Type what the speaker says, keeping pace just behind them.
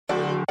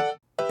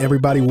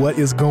Everybody, what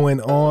is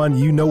going on?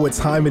 You know what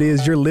time it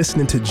is. You're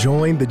listening to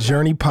Join the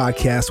Journey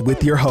podcast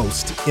with your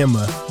host,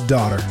 Emma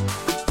Daughter.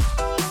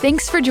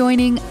 Thanks for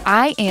joining.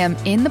 I am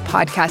in the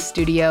podcast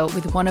studio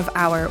with one of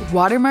our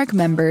Watermark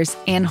members,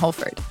 Ann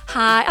Holford.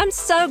 Hi, I'm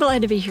so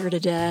glad to be here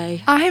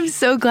today. I'm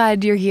so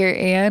glad you're here,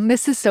 Ann.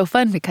 This is so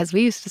fun because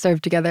we used to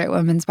serve together at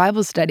Women's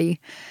Bible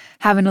Study,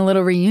 having a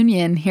little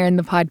reunion here in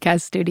the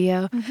podcast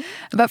studio. Mm-hmm.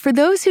 But for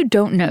those who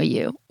don't know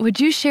you, would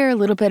you share a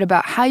little bit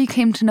about how you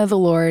came to know the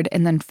Lord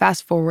and then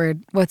fast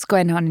forward what's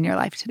going on in your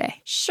life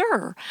today?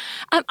 Sure.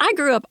 I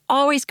grew up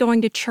always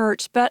going to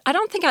church, but I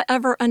don't think I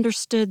ever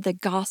understood the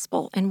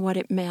gospel and what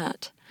it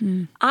meant.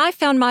 I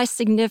found my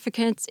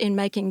significance in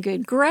making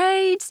good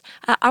grades.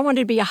 I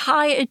wanted to be a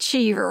high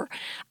achiever.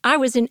 I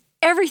was in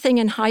everything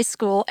in high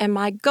school, and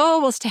my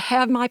goal was to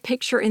have my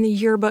picture in the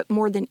yearbook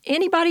more than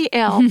anybody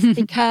else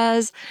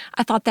because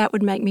I thought that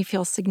would make me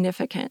feel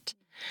significant.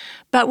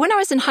 But when I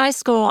was in high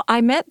school,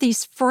 I met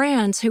these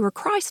friends who were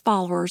Christ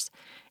followers,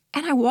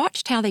 and I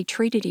watched how they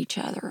treated each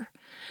other.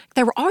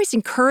 They were always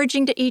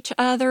encouraging to each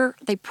other.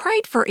 They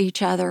prayed for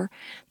each other.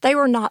 They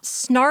were not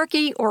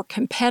snarky or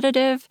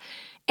competitive,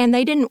 and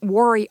they didn't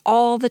worry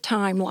all the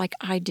time like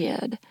I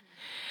did.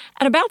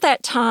 At about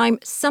that time,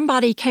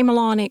 somebody came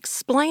along and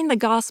explained the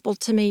gospel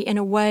to me in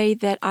a way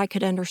that I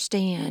could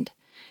understand.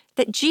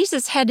 That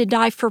Jesus had to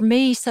die for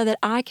me so that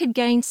I could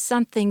gain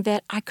something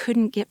that I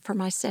couldn't get for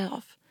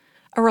myself,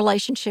 a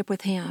relationship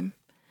with Him.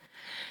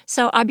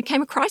 So I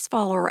became a Christ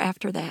follower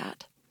after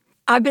that.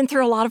 I've been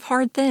through a lot of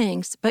hard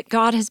things, but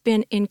God has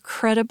been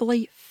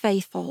incredibly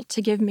faithful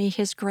to give me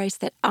His grace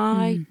that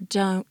I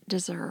don't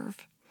deserve.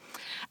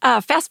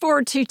 Fast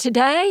forward to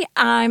today,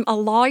 I'm a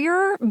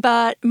lawyer,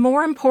 but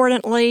more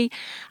importantly,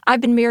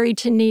 I've been married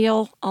to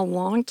Neil a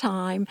long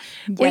time.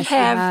 Yes, we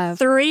have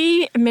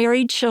 3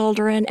 married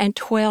children and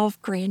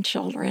 12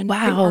 grandchildren.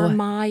 Wow. Who are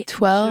my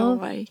 12?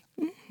 joy.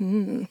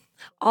 Mm-hmm.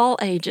 All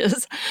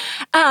ages.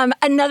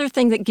 Another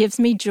thing that gives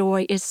me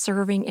joy is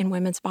serving in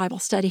Women's Bible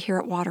Study here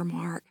at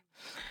Watermark.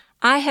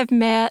 I have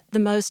met the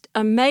most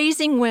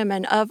amazing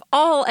women of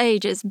all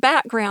ages,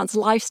 backgrounds,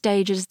 life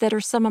stages that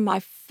are some of my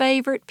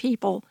favorite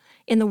people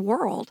in the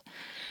world.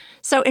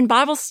 So in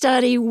Bible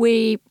study,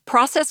 we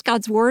process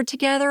God's Word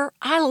together.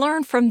 I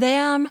learn from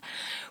them.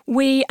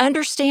 We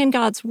understand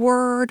God's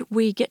Word.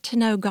 We get to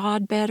know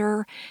God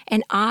better.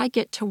 And I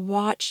get to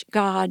watch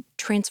God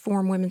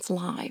transform women's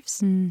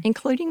lives,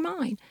 including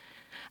mine.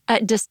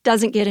 It just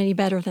doesn't get any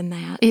better than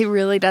that. It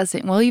really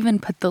doesn't. We'll even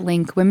put the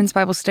link. Women's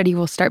Bible Study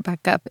will start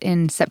back up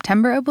in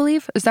September, I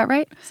believe. Is that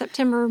right?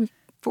 September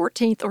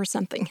 14th or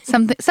something.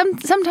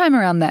 Sometime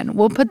around then.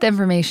 We'll put the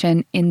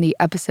information in the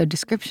episode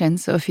description.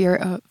 So if you're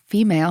a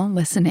female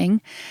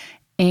listening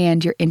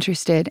and you're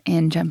interested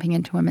in jumping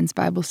into Women's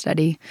Bible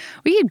Study,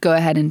 we could go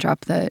ahead and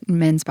drop the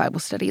Men's Bible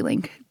Study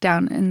link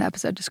down in the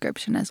episode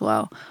description as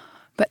well.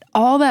 But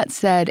all that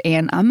said,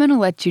 Ann, I'm going to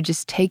let you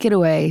just take it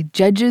away.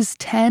 Judges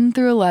 10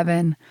 through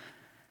 11.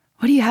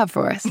 What do you have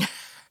for us?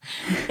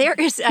 There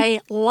is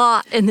a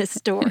lot in this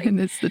story. And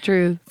it's the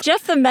truth.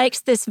 Jephthah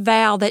makes this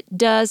vow that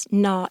does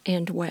not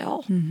end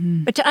well.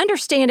 Mm-hmm. But to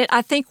understand it,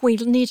 I think we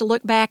need to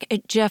look back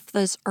at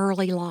Jephthah's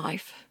early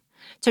life.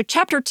 So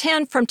chapter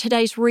 10 from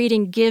today's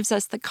reading gives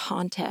us the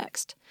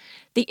context.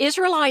 The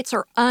Israelites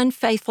are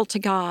unfaithful to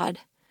God.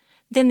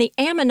 Then the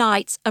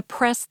Ammonites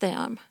oppress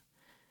them.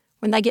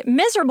 When they get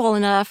miserable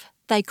enough,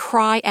 they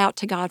cry out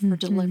to God for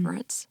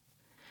deliverance.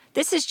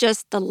 This is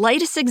just the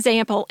latest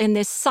example in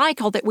this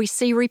cycle that we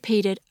see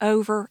repeated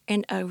over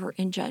and over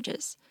in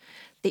Judges.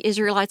 The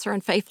Israelites are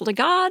unfaithful to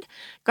God.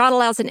 God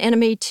allows an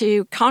enemy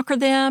to conquer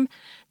them.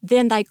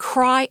 Then they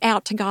cry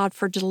out to God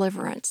for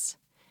deliverance.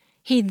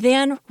 He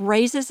then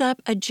raises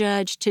up a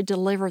judge to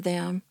deliver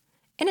them.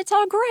 And it's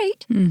all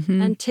great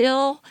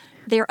until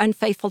they're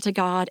unfaithful to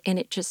God and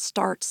it just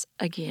starts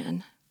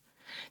again.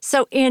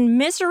 So in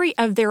misery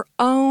of their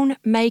own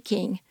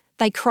making,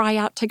 they cry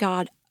out to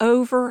God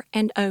over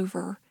and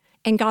over.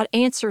 And God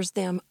answers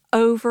them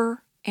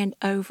over and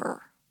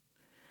over.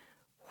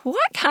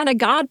 What kind of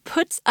God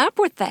puts up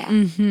with that?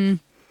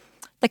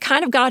 The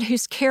kind of God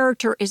whose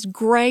character is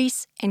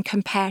grace and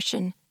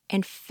compassion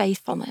and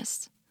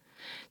faithfulness.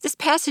 This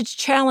passage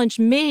challenged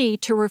me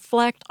to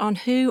reflect on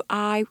who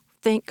I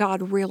think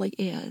God really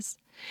is.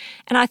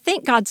 And I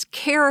think God's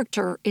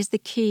character is the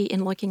key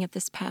in looking at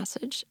this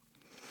passage.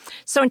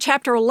 So in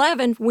chapter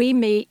 11, we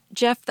meet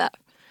Jephthah.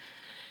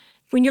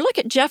 When you look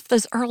at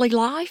Jephthah's early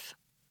life,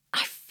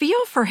 I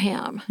feel for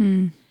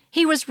him.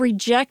 He was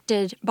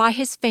rejected by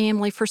his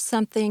family for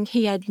something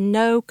he had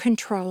no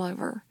control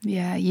over.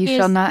 Yeah, you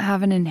shall not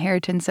have an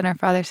inheritance in our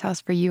father's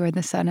house, for you are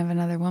the son of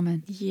another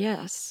woman.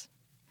 Yes.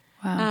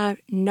 Wow.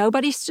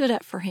 Nobody stood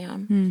up for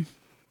him.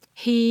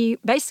 He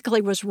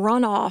basically was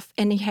run off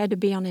and he had to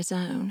be on his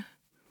own.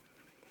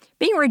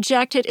 Being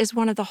rejected is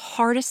one of the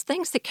hardest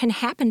things that can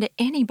happen to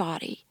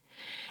anybody.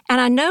 And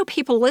I know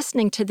people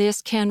listening to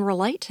this can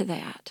relate to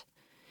that.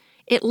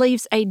 It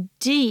leaves a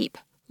deep,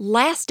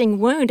 lasting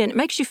wound, and it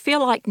makes you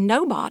feel like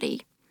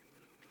nobody.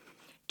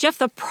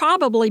 Jephthah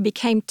probably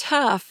became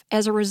tough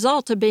as a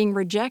result of being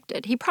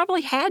rejected. He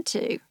probably had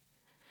to.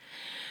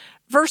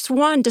 Verse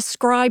 1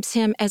 describes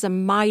him as a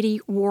mighty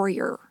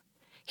warrior.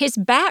 His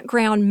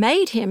background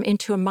made him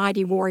into a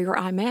mighty warrior,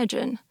 I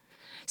imagine.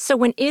 So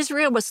when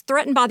Israel was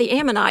threatened by the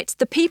Ammonites,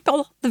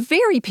 the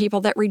very people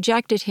that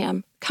rejected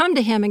him, come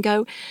to him and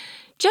go,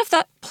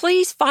 Jephthah,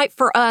 please fight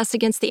for us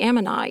against the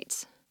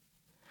Ammonites.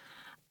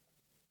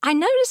 I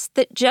noticed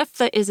that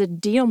Jephthah is a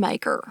deal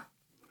maker.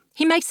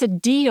 He makes a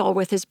deal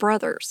with his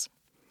brothers.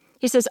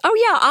 He says, oh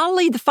yeah, I'll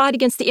lead the fight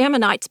against the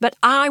Ammonites, but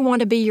I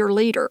want to be your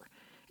leader.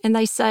 And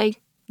they say,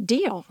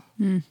 deal.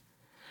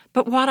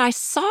 But what I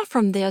saw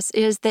from this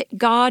is that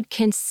God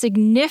can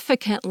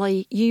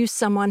significantly use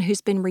someone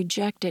who's been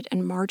rejected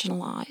and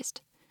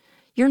marginalized.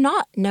 You're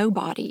not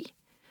nobody.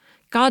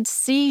 God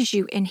sees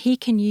you and he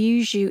can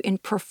use you in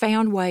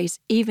profound ways,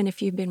 even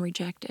if you've been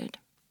rejected.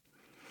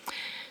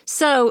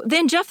 So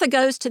then Jephthah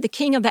goes to the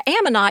king of the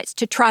Ammonites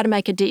to try to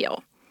make a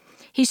deal.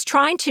 He's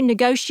trying to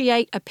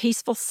negotiate a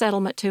peaceful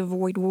settlement to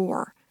avoid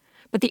war.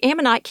 But the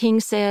Ammonite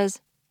king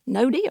says,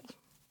 no deal.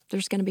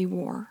 There's going to be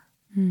war.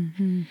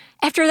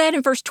 After that,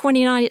 in verse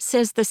 29, it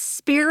says, the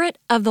Spirit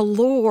of the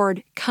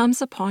Lord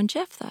comes upon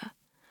Jephthah.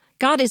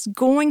 God is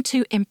going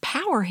to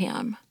empower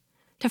him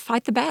to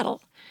fight the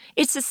battle.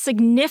 It's a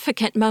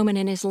significant moment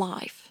in his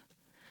life.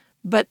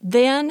 But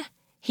then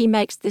he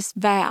makes this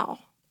vow.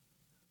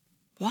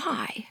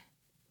 Why?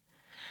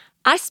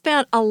 I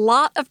spent a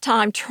lot of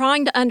time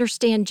trying to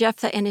understand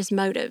Jephthah and his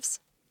motives.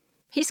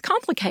 He's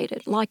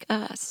complicated, like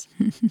us.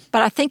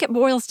 But I think it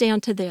boils down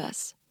to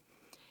this.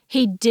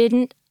 He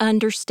didn't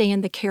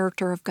understand the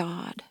character of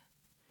God.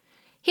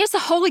 He has the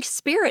Holy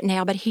Spirit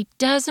now, but he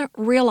doesn't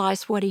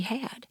realize what he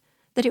had,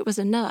 that it was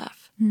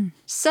enough.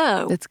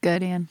 So That's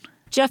good, Ann.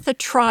 Jephthah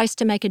tries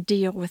to make a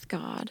deal with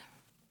God.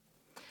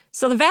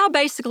 So the vow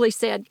basically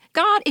said,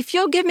 God, if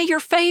you'll give me your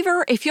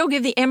favor, if you'll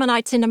give the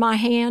Ammonites into my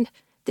hand,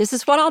 this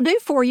is what I'll do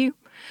for you.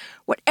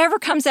 Whatever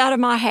comes out of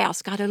my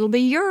house, God, it'll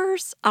be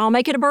yours. I'll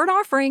make it a burnt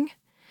offering.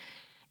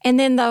 And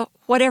then the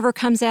whatever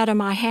comes out of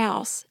my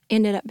house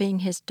ended up being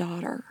his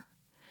daughter.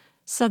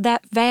 So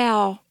that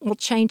vow will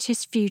change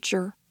his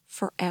future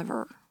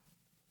forever.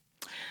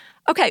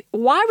 Okay,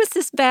 why was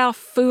this vow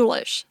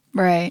foolish?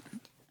 Right.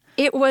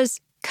 It was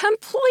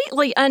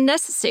completely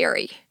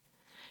unnecessary.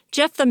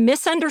 Jephthah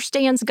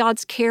misunderstands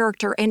God's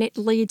character, and it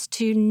leads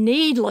to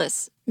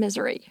needless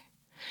misery.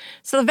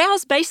 So the vow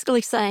is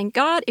basically saying,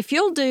 God, if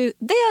you'll do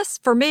this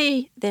for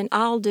me, then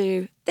I'll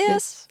do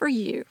this for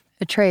you.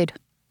 A trade.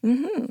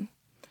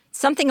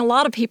 Something a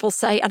lot of people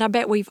say, and I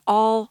bet we've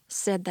all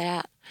said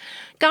that.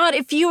 God,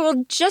 if you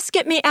will just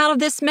get me out of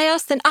this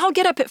mess, then I'll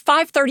get up at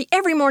 5:30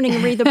 every morning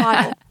and read the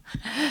Bible.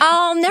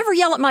 I'll never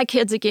yell at my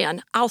kids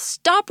again. I'll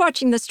stop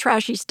watching this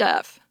trashy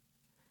stuff.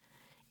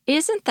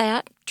 Isn't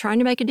that trying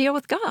to make a deal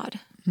with God?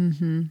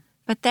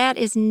 But that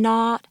is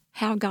not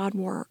how God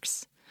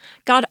works.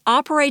 God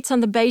operates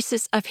on the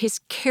basis of his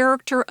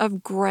character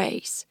of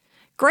grace.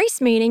 Grace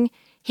meaning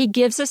he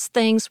gives us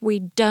things we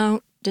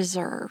don't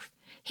deserve.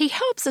 He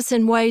helps us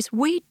in ways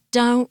we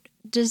don't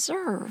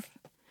deserve.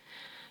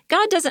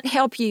 God doesn't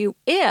help you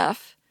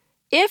if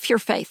you're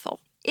faithful,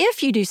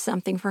 if you do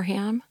something for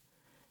him.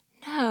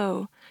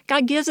 No,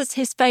 God gives us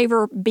his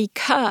favor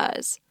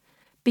because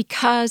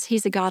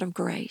he's a God of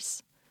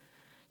grace.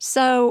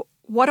 So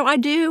what do I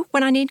do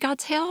when I need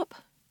God's help?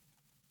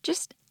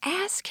 Just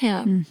ask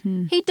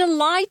him. He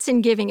delights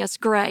in giving us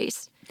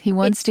grace. He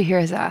wants to hear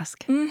us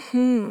ask.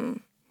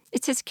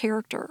 It's his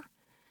character.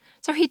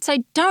 So he'd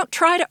say, don't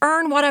try to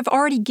earn what I've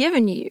already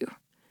given you.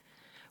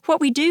 What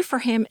we do for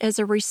him is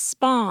a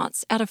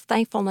response out of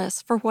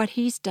thankfulness for what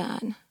he's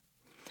done.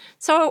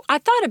 So I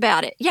thought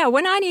about it. Yeah,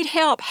 when I need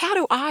help, how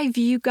do I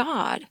view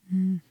God?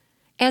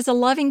 As a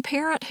loving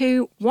parent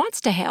who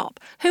wants to help,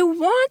 who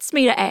wants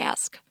me to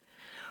ask,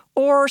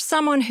 or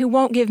someone who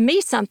won't give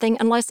me something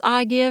unless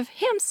I give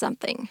him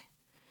something.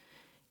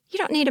 You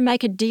don't need to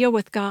make a deal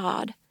with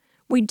God.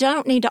 We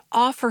don't need to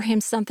offer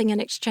him something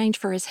in exchange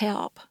for his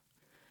help.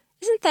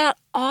 Isn't that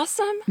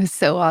awesome? It's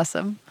so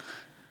awesome.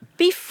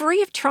 Be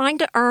free of trying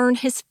to earn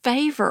his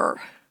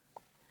favor.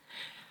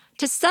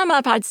 To sum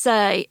up, I'd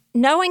say,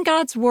 knowing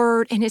God's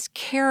word and his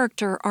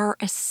character are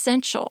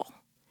essential.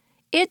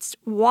 It's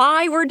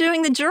why we're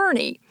doing the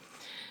journey.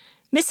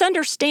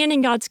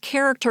 Misunderstanding God's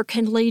character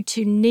can lead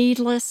to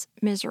needless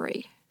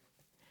misery.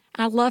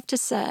 I love to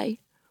say,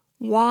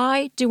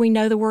 why do we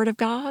know the Word of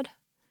God?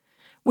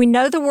 We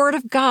know the Word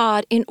of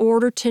God in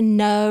order to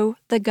know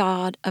the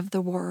God of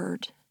the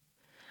Word.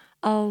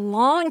 A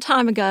long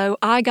time ago,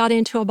 I got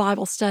into a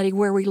Bible study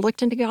where we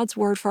looked into God's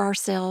Word for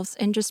ourselves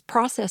and just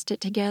processed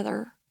it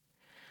together.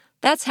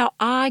 That's how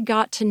I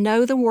got to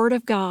know the Word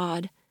of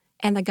God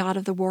and the God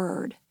of the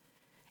Word.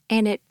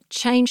 And it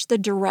changed the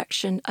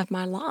direction of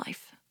my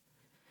life.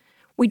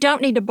 We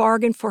don't need to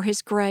bargain for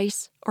his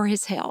grace or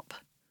his help.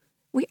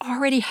 We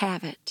already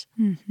have it.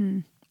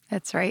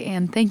 That's right,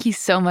 Ann. Thank you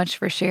so much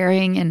for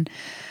sharing. And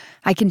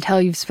I can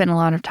tell you've spent a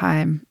lot of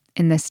time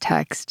in this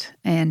text,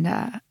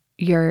 and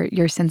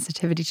your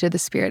sensitivity to the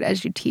Spirit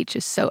as you teach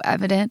is so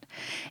evident.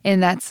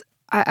 And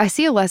I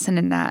see a lesson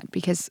in that,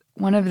 because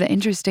one of the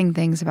interesting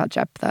things about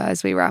Jephthah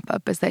as we wrap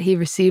up is that he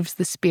receives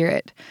the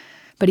Spirit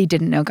but he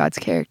didn't know God's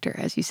character,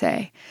 as you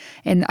say.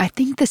 And I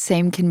think the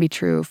same can be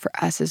true for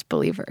us as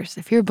believers.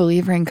 If you're a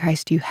believer in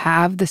Christ, you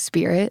have the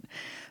Spirit,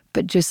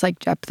 but just like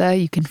Jephthah,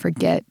 you can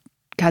forget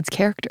God's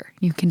character.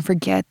 You can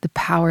forget the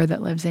power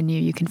that lives in you.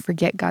 You can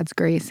forget God's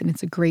grace, and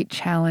it's a great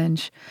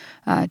challenge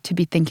to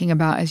be thinking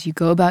about as you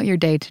go about your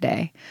day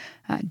today.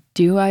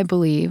 Do I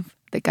believe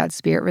that God's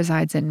Spirit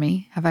resides in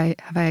me? Have I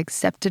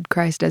accepted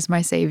Christ as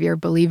my Savior,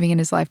 believing in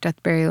his life,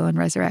 death, burial, and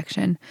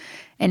resurrection?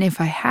 And if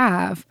I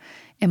have,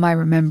 am I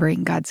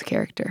remembering God's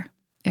character?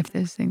 If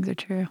those things are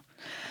true.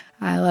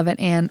 I love it,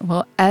 Anne.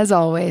 Well, as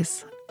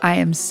always, I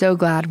am so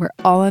glad we're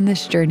all on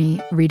this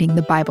journey reading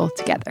the Bible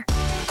together.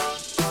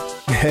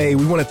 Hey,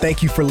 we want to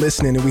thank you for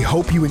listening, and we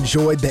hope you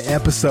enjoyed the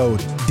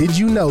episode. Did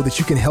you know that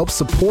you can help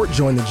support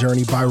Join the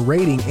Journey by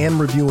rating and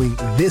reviewing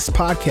this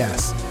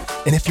podcast?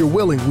 And if you're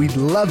willing, we'd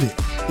love it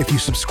if you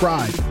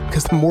subscribe,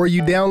 because the more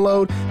you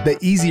download, the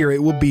easier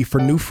it will be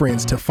for new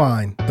friends to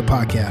find the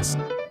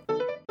podcast.